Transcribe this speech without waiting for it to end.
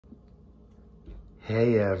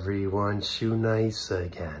Hey everyone, ShoeNice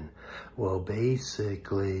again. Well,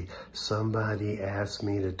 basically, somebody asked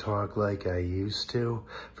me to talk like I used to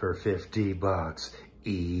for 50 bucks.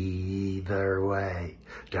 Either way,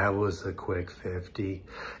 that was a quick 50.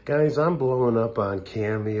 Guys, I'm blowing up on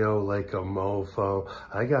Cameo like a mofo.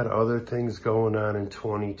 I got other things going on in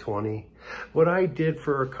 2020. What I did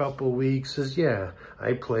for a couple weeks is,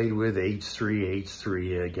 I played with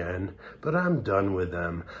H3 again, but I'm done with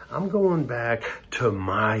them. I'm going back to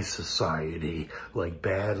my society, like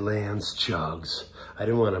Badlands Chugs. I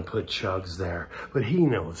didn't want to put Chugs there, but he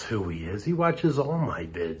knows who he is. He watches all my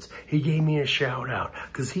vids. He gave me a shout out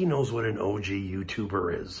because he knows what an OG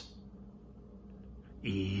YouTuber is.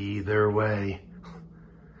 Either way,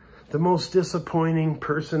 the most disappointing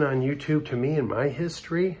person on YouTube to me in my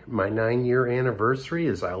history, my 9-year anniversary,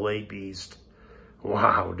 is LA Beast.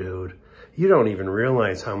 Wow, dude. You don't even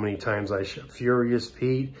realize how many times Furious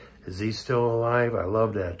Pete, is he still alive? I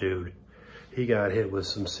love that dude. He got hit with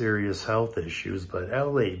some serious health issues, but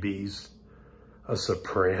LA Beast, a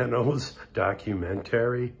Sopranos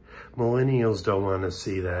documentary, millennials don't want to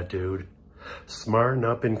see that, dude. Smarten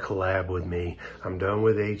up and collab with me. I'm done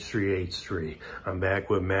with H3. I'm back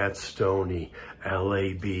with Matt Stoney,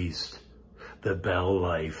 LA Beast, The Bell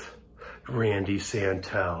Life, Randy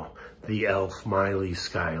Santel, the elf Miley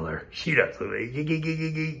Skylar. She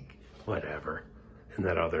doesn't, whatever. And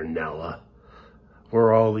that other Nella.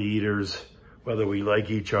 We're all eaters, whether we like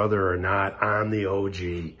each other or not. I'm the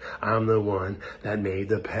OG. I'm the one that made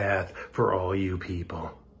the path for all you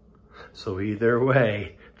people. So either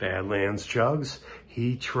way, Badlands Chugs,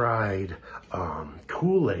 he tried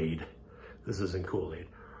Kool-Aid. This isn't Kool-Aid.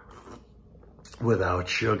 Without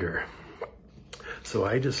sugar. So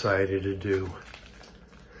I decided to do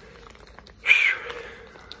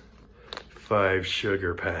 5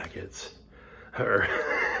 sugar packets. Or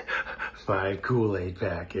 5 Kool-Aid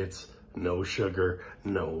packets. No sugar,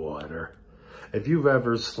 no water. If you've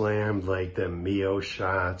ever slammed like them Mio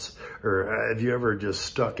shots, or have you ever just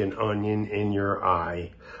stuck an onion in your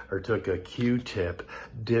eye, or took a Q-tip,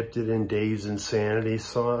 dipped it in Dave's Insanity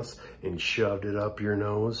sauce, and shoved it up your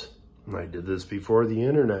nose? I did this before the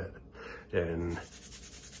internet, and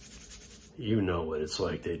you know what it's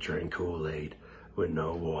like to drink Kool-Aid with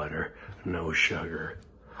no water, no sugar.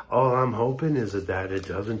 All I'm hoping is that it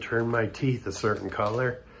doesn't turn my teeth a certain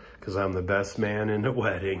color, because I'm the best man in the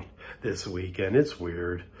wedding this weekend. It's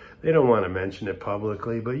weird. They don't want to mention it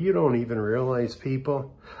publicly, but you don't even realize,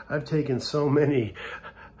 people, I've taken so many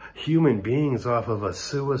human beings off of a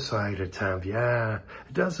suicide attempt. Yeah,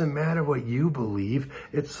 it doesn't matter what you believe.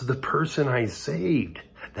 It's the person I saved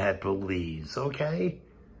that believes, okay?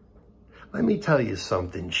 Let me tell you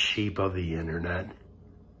something, sheep of the internet.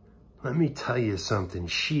 Let me tell you something,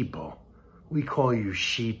 sheeple. We call you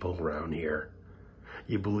sheeple around here.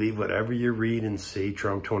 You believe whatever you read and see,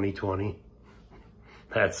 Trump 2020?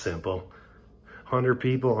 That's simple. 100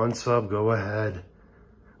 people unsub, go ahead.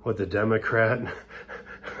 What the Democrat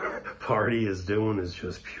Party is doing is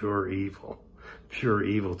just pure evil. Pure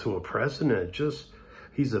evil to a president.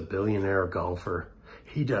 He's a billionaire golfer.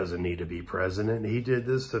 He doesn't need to be president. He did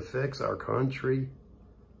this to fix our country.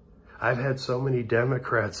 I've had so many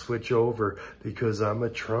Democrats switch over because I'm a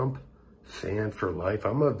Trump fan for life.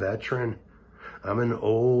 I'm a veteran. I'm an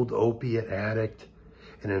old opiate addict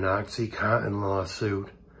in an OxyContin lawsuit.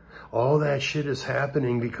 All that shit is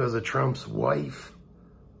happening because of Trump's wife.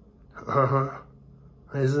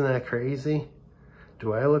 Isn't that crazy?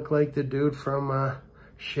 Do I look like the dude from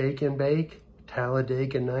Shake and Bake,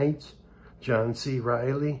 Talladega Nights, John C.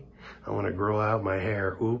 Reilly? I want to grow out my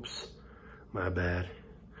hair. Oops, my bad.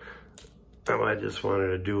 I just wanted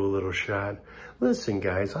to do a little shot. Listen,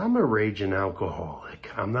 guys, I'm a raging alcoholic.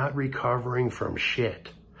 I'm not recovering from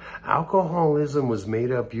shit. Alcoholism was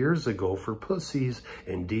made up years ago for pussies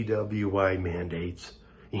and DWI mandates.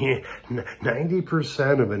 Yeah,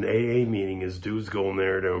 90% of an AA meeting is dudes going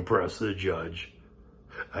there to impress the judge.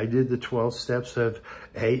 I did the 12 steps of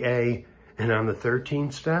AA, and on the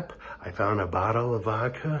 13th step, I found a bottle of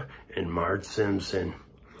vodka and Marge Simpson.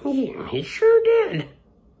 He sure did.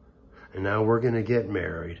 And now we're going to get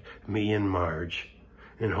married, me and Marge.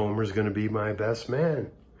 And Homer's going to be my best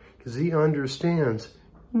man. Because he understands.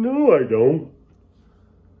 No, I don't.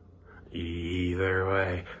 Either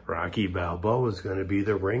way, Rocky Balboa is going to be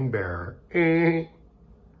the ring bearer.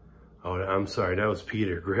 Oh, I'm sorry, that was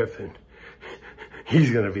Peter Griffin.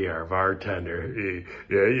 He's going to be our bartender.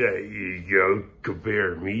 You don't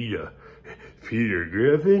compare me to Peter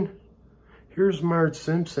Griffin. Here's Marge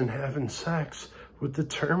Simpson having sex with the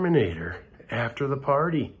Terminator after the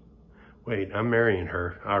party. Wait, I'm marrying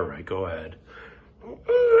her. All right, go ahead.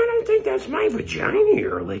 I don't think that's my vagina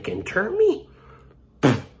you're licking, Termy?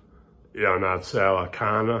 You're not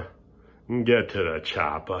Salicana. Get to the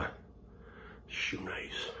chopper.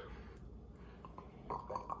 ShoeNice.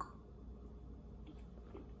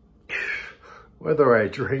 Whether I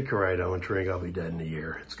drink or I don't drink, I'll be dead in a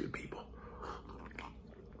year. It's good people.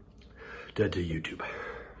 Dead to YouTube.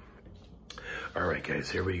 All right, guys,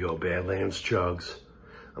 here we go. Badlands Chugs.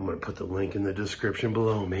 I'm going to put the link in the description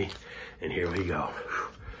below me. And here we go.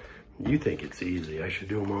 You think it's easy. I should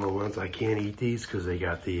do them all at once. I can't eat these because they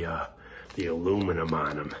got the aluminum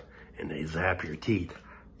on them. And they zap your teeth.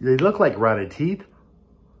 They look like rotted teeth.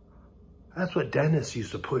 That's what dentists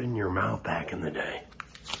used to put in your mouth back in the day.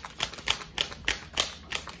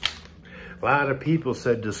 A lot of people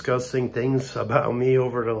said disgusting things about me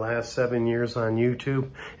over the last 7 years on YouTube.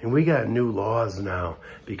 And we got new laws now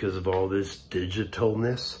because of all this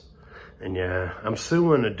digitalness. And yeah, I'm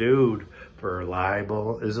suing a dude for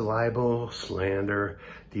libel. Is it libel? Slander.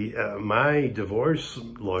 My divorce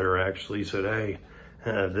lawyer actually said, hey,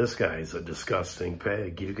 this guy's a disgusting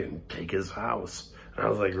pig. You can take his house. And I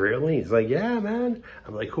was like, really? He's like, yeah, man.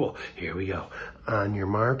 I'm like, cool. Here we go. On your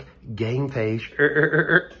mark, game face.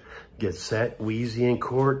 Get set, Wheezy in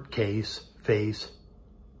court case, face.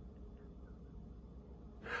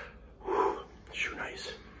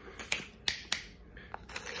 ShoeNice.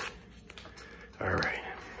 All right.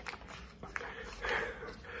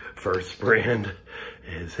 First brand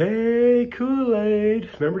is, hey, Kool-Aid.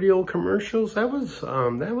 Remember the old commercials? That was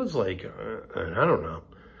like, I don't know.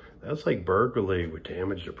 That's like burglary with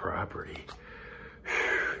damage to property.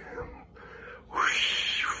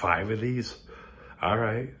 5 of these. All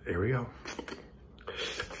right, here we go.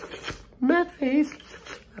 Meth face.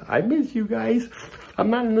 I miss you guys.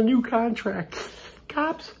 I'm not in the new contract.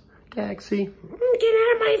 Cops, taxi. Get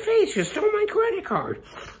out of my face. You stole my credit card.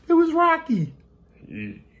 It was Rocky.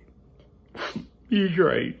 He's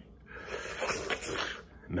right.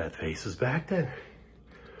 Meth face is back then.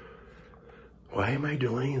 Why am I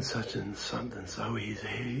delaying something so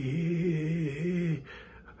easy?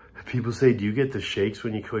 People say, do you get the shakes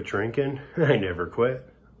when you quit drinking? I never quit.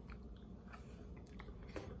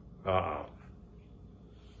 Uh-oh.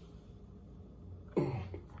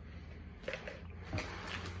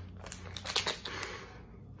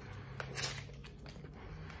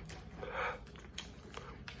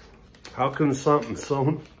 How can something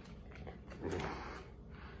so...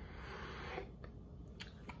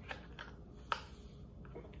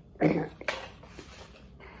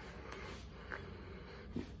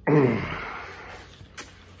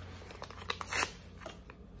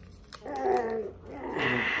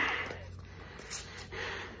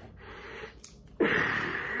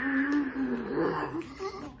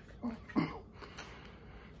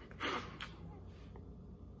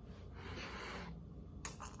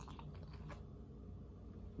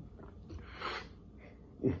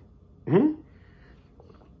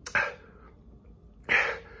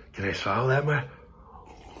 Can I swallow that much?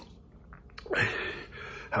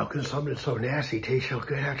 How can something so nasty taste so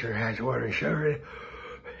good after it has water and sugar?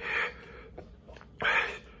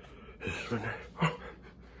 This is when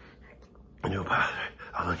I know about it.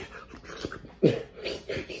 I'll look at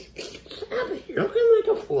You're looking like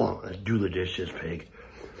a fool. Let's do the dishes, pig.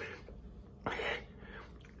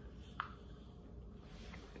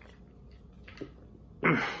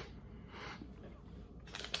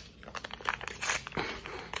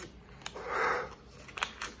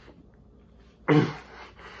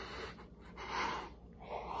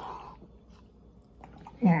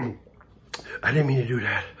 I didn't mean to do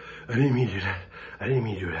that. I didn't mean to do that. I didn't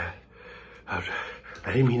mean to do that. I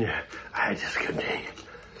didn't mean to. I just couldn't take it.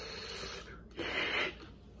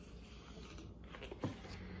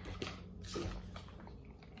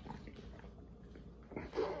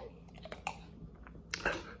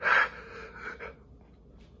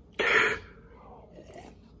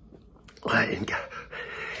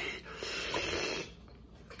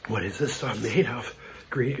 What is this stuff made of?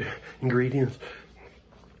 Ingredients.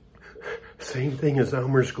 Same thing as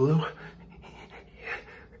Elmer's glue.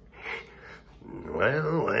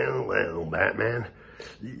 Well, Batman.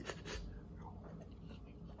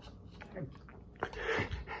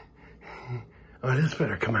 Oh, this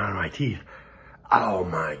better come out of my teeth. Oh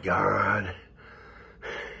my God.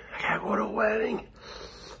 I gotta go to a wedding.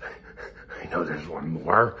 I know there's one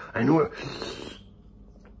more. I know it.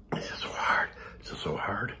 This is so hard. This is so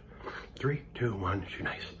hard. 3, 2, 1,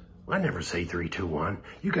 ShoeNice. I never say 3, 2, 1.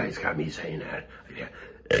 You guys got me saying that.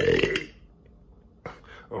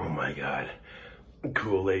 Oh my God.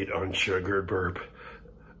 Kool-Aid unsugared burp.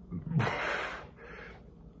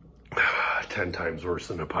 10 times worse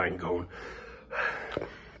than a pine cone.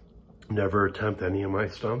 Never attempt any of my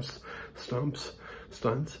stunts.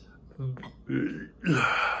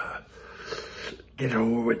 Get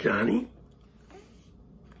over with Johnny.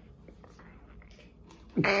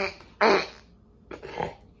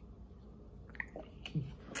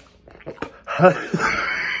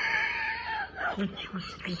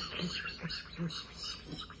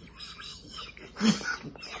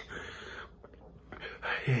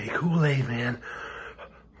 Hey, Kool-Aid, man.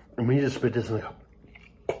 Let me just spit this in the cup.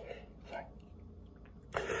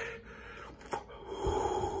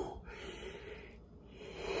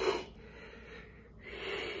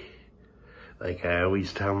 Like I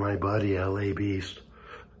always tell my buddy, LA Beast,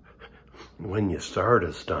 when you start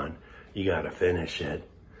a stunt, you gotta finish it.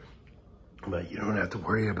 But you don't have to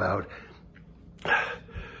worry about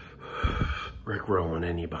rickrolling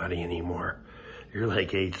anybody anymore. You're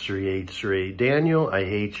like H3. Daniel, I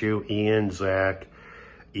hate you. Ian, Zach,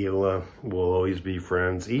 Ela, we'll always be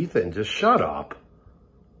friends. Ethan, just shut up.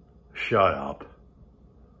 Shut up.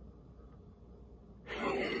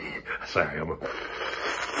 Sorry,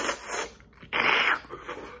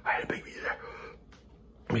 I had a baby there.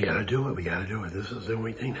 We gotta do it. This is the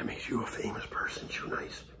only thing that makes you a famous person,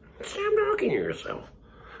 ShoeNice. Stop talking to yourself.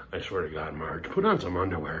 I swear to God, Marge, put on some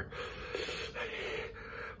underwear.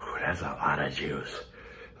 Ooh, that's a lot of juice.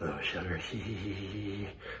 A little sugar.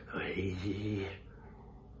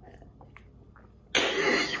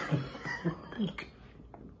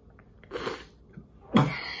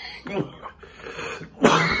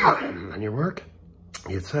 On your work,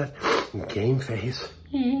 get set. Game face.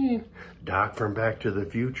 Doc from Back to the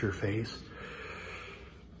Future face.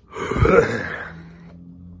 I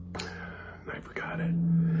forgot it.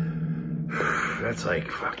 That's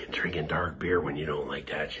like fucking drinking dark beer when you don't like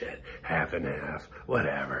that shit. Half and half.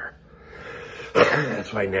 Whatever.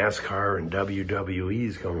 That's why NASCAR and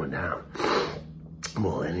WWE's going down.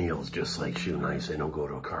 Millennials, just like ShoeNice, they don't go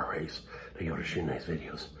to a car race. They go to ShoeNice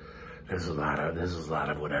videos. This is a lot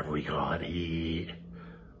of whatever we call it. Heat.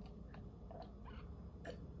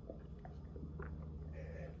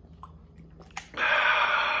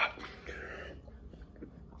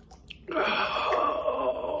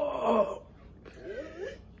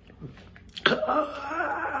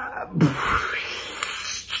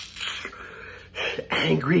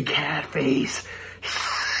 Angry cat face.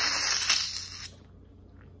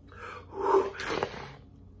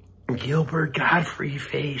 Gilbert Godfrey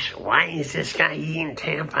face. Why is this guy eating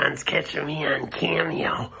tampons catching me on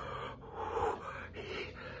Cameo?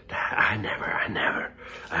 I never.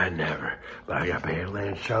 But I got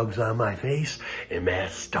Badlands chugs on my face and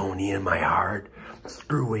Matt Stoney in my heart.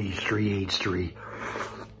 Screw H3.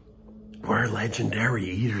 We're legendary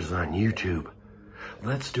eaters on YouTube.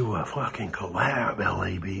 Let's do a fucking collab,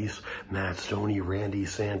 LABs. Matt Stoney, Randy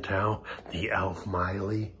Santel, the Elf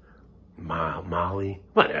Molly,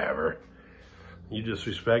 whatever. You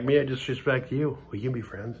disrespect me, I disrespect you. We can be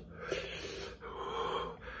friends.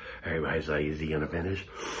 Everybody's like, is he gonna finish?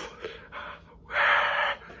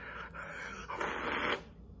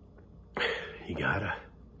 You gotta.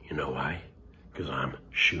 You know why? Because I'm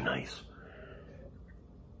ShoeNice.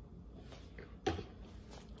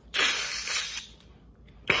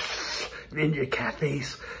 Ninja cat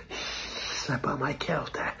face. Step on my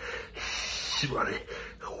kelter. Run it.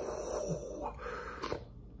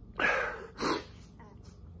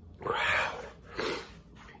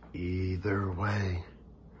 Either way.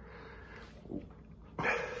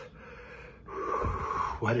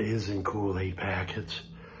 What is in Kool-Aid Packets?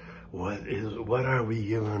 What are we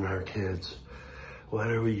giving our kids? What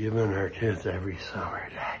are we giving our kids every summer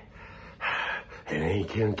day? It ain't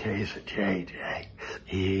Kim Case of JJ.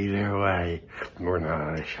 Either way, we're not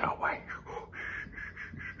on a show.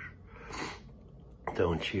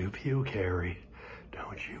 Don't you puke, Harry.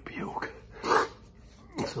 Don't you puke.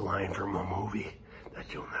 It's a line from a movie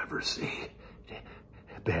that you'll never see.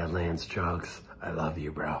 Badlands chugs. I love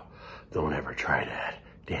you, bro. Don't ever try that.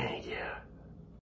 Dang you.